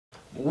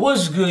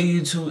What's good,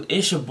 YouTube?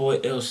 It's your boy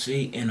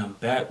LC, and I'm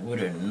back with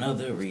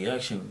another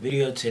reaction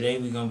video. Today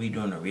we're gonna be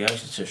doing a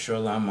reaction to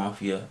Shoreline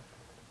Mafia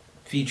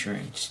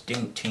featuring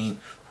Stincc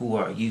team. Who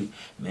are you,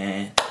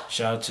 man?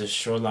 Shout out to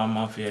Shoreline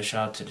Mafia.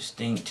 Shout out to the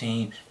Stincc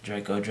team.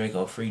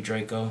 Draco, free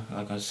Draco.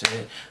 Like I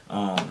said,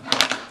 damn,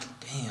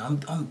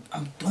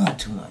 I'm doing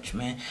too much,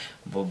 man.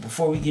 But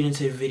before we get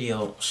into the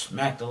video,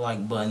 smack the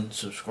like button,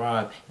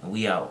 subscribe, and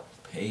we out.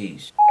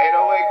 Peace.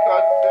 808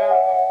 cut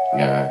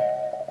down.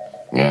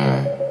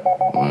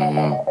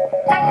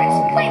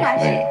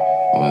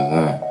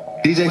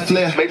 DJ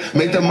Flippp,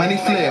 make the money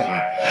flip.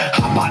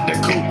 Hop out the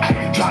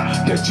coupe,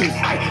 drop the juice,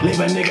 leave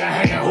a nigga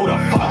hanging. Who the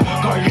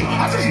fuck are you?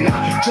 I just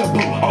knocked your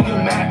boo. Oh, you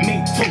mad?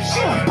 Me too.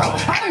 Shit, bro,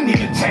 I didn't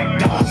even take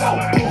those. So,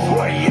 who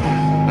are you?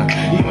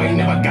 You ain't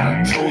never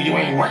got a tool. You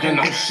ain't working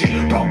no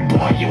shit, bro.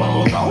 Boy, you a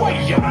loser. Who are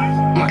you?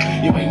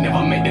 You ain't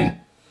never made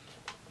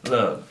the.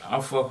 Look, I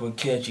fuck with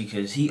Catchy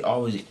because he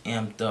always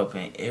amped up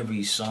in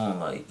every song.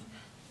 Like,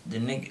 the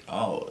nigga,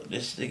 oh,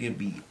 this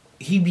nigga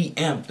he be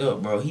amped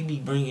up, bro. He be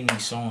bringing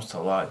these songs to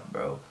life,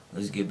 bro.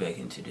 Let's get back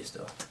into this,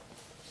 though.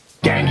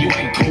 Gang, you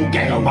ain't cool,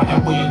 gang.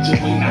 Everybody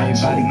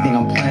think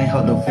I'm playing,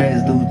 how the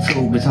feds do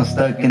too. Bitch, I'm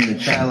stuck in the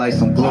trap like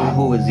some glue.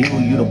 Who is you?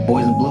 You the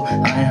boys in blue.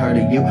 I ain't heard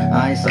of you,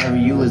 I ain't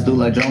serving you. Let's do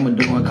like drama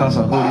doing. Call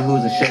some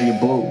hooties and share your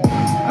boo.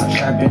 I'm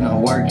trapping,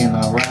 I'm working,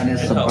 I'm riding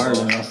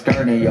Suburban. I'm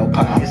skirting, your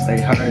pockets,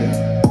 they hurting.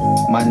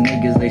 My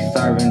niggas, they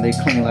serving, they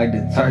clean like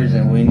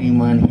detergent. We need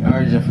money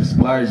urgent for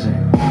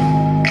splurging.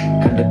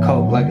 Cut the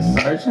coke like a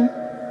surgeon,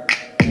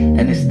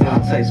 and it still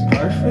tastes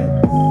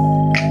perfect.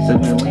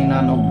 Sippin' lean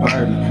on no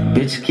bourbon.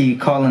 Bitch keep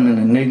calling and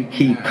the nigga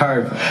keep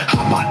curving.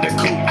 Hop out the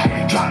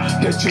coupe,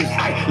 drop the juice,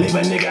 leave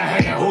a nigga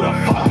hanging. Who the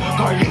fuck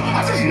are you?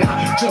 I just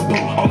knocked your boo.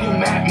 Oh, you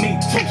mad? Me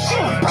too.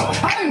 Shit, bro,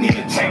 I didn't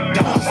even take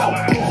those. So,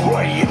 who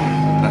are you?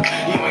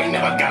 You ain't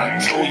never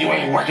got a tool. You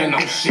ain't working no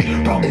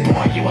shit, bro.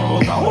 Boy, you a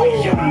loser. Who are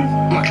you?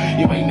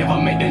 You ain't never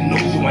made the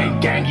news. You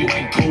ain't gang. You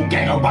ain't cool,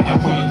 gang. Everybody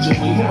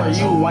who are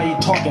you? Why you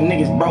talking?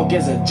 Niggas broke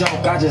as a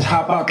joke. I just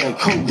hop out the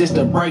coupe, this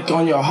the break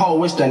on your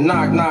hoe. It's the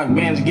knock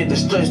bands, get the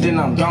stretch, then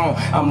I'm gone.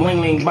 I'm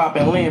ling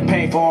bopping, Lynn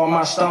paying for all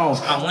my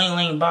stones. I'm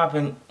ling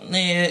bopping,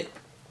 nigga.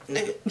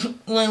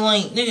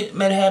 Nigga,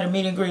 better have a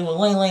meet and greet with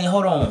Ling.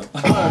 Hold on.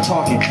 Blood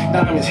talking,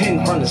 diamonds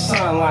hitting from the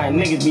sunlight.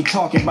 Niggas be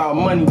talking about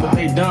money, but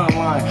they done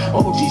lying.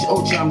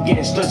 OG, I'm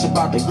getting stressed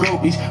about the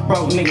groupies.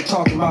 Broke nigga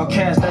talking about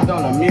cash, that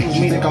don't amuse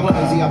me. Think I'm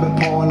crazy, I've been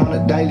pouring on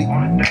a daily.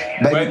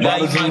 Baby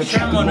bottles in the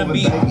trap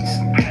moving babies.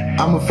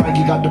 I'm a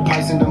Frankie, got the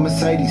price in the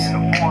Mercedes.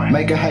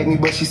 Make her hate me,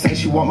 but she say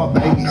she want my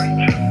babies.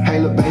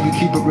 Hey, little baby,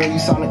 keep it real, you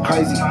sounding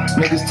crazy.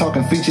 Niggas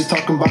talking features,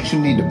 talking about you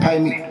need to pay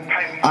me.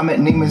 I'm at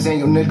Neiman's and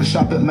your niggas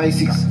shop at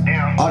Macy's.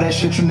 All that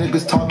shit you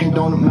niggas talking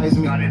don't amaze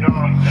me.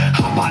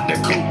 Hop out the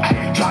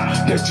coupe,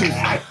 drop the juice.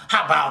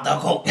 Hop out the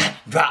coupe,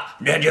 drop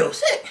the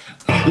juice.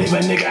 Leave a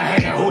nigga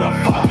hanging. Who the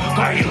fuck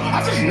are you?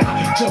 I just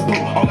knocked your boo.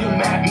 Oh, you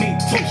mad? Me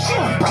too.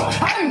 Shit, bro,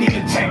 I didn't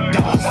even take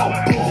those. So,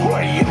 who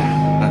are you?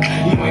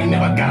 You ain't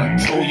never got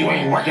a tool. You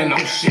ain't working no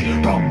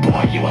shit, bro.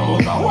 Boy, you a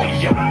loser. Who are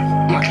you?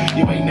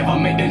 You ain't never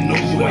made the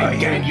news. You ain't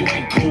gang. You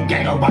ain't cool,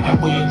 gang.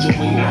 Everybody with you.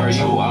 Who are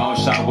you? I don't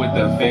shop with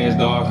the feds,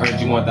 dog. Heard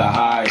you want the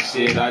high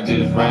shit. I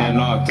just ran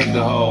off, took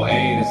the whole 8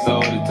 and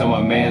sold it to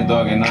my man's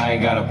dog. And I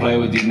ain't gotta play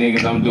with these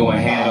niggas. I'm doing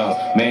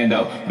handoffs.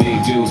 Mando,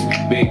 big juice,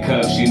 big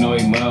cups. You know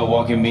he mud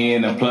walking me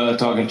in the plug,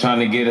 talking, trying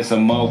to get us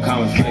some more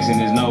conversation.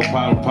 There's no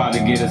problem, probably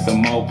get us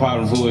some more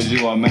problems. Who is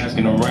you? I'm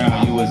asking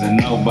around. You was a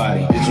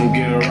nobody. Bitch, I'm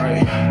getting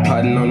right,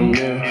 plotting on the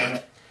mirror.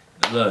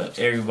 Look,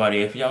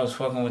 everybody, if y'all was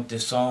fucking with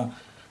this song,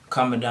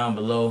 comment down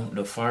below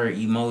the fire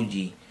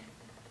emoji.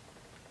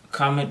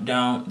 Comment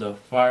down the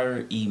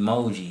fire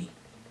emoji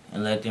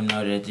and let them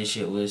know that this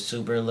shit was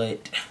super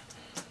lit.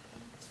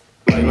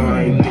 Like, no,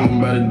 I ain't thinking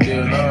about a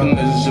deal. I'm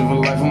this shit for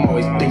life, I'm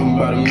always thinking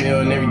about a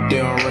meal. And every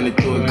day I'm running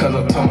through it, cause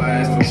I told my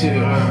ass to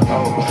chill.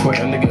 Oh, wait,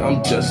 nigga,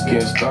 I'm just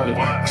getting started.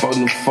 4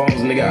 new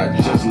phones, nigga,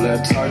 I just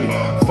left Target.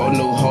 4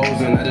 new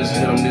hoes, and I just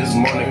hit them this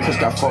morning. Chris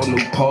got 4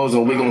 new poles,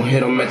 and we gon'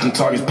 hit them at them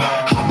targets.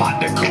 Hop out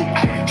the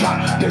coupe,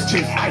 drop the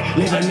juice,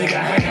 leave a nigga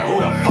hanging.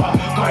 Who the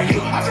fuck are you?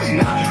 I just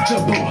knocked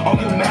your boo. Oh,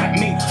 you mad?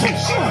 Me too.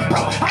 Shit,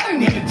 bro, I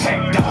didn't even take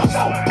those.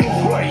 So,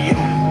 who are you?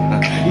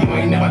 You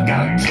ain't never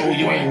got a tool.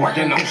 You ain't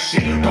working no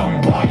shit,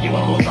 bro. Boy, you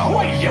a loser. Who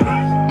are you?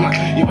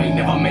 You ain't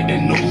never made the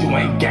news. You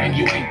ain't gang.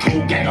 You ain't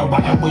cool, gang.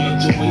 Everybody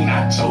with you. We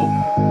not you.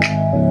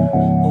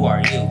 Who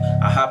are you?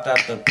 I hopped out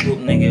the coupe,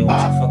 nigga.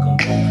 What you fucking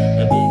boo?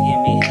 The bitch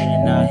give me hit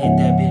and I hit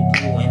that bitch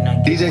blue and I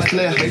DJ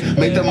Flippp,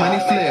 make the money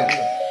flip.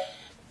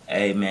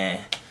 Hey, man.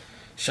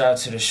 Shout out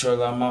to the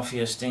Shoreline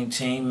Mafia Stincc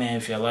team, man.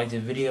 If y'all like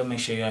this video, make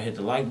sure y'all hit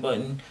the like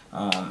button.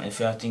 If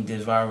y'all think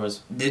this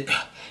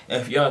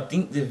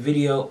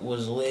video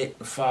was lit,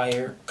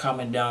 fire,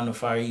 comment down the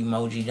fire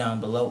emoji down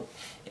below.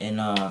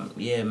 And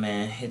yeah,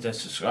 man, hit that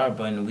subscribe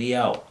button. We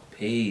out.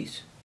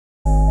 Peace.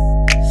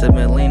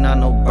 Sippin' lean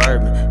on no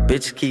bourbon.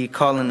 Bitch keep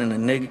calling and the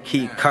nigga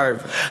keep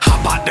curving.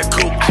 Hop out the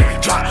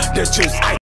coupe, drop the juice.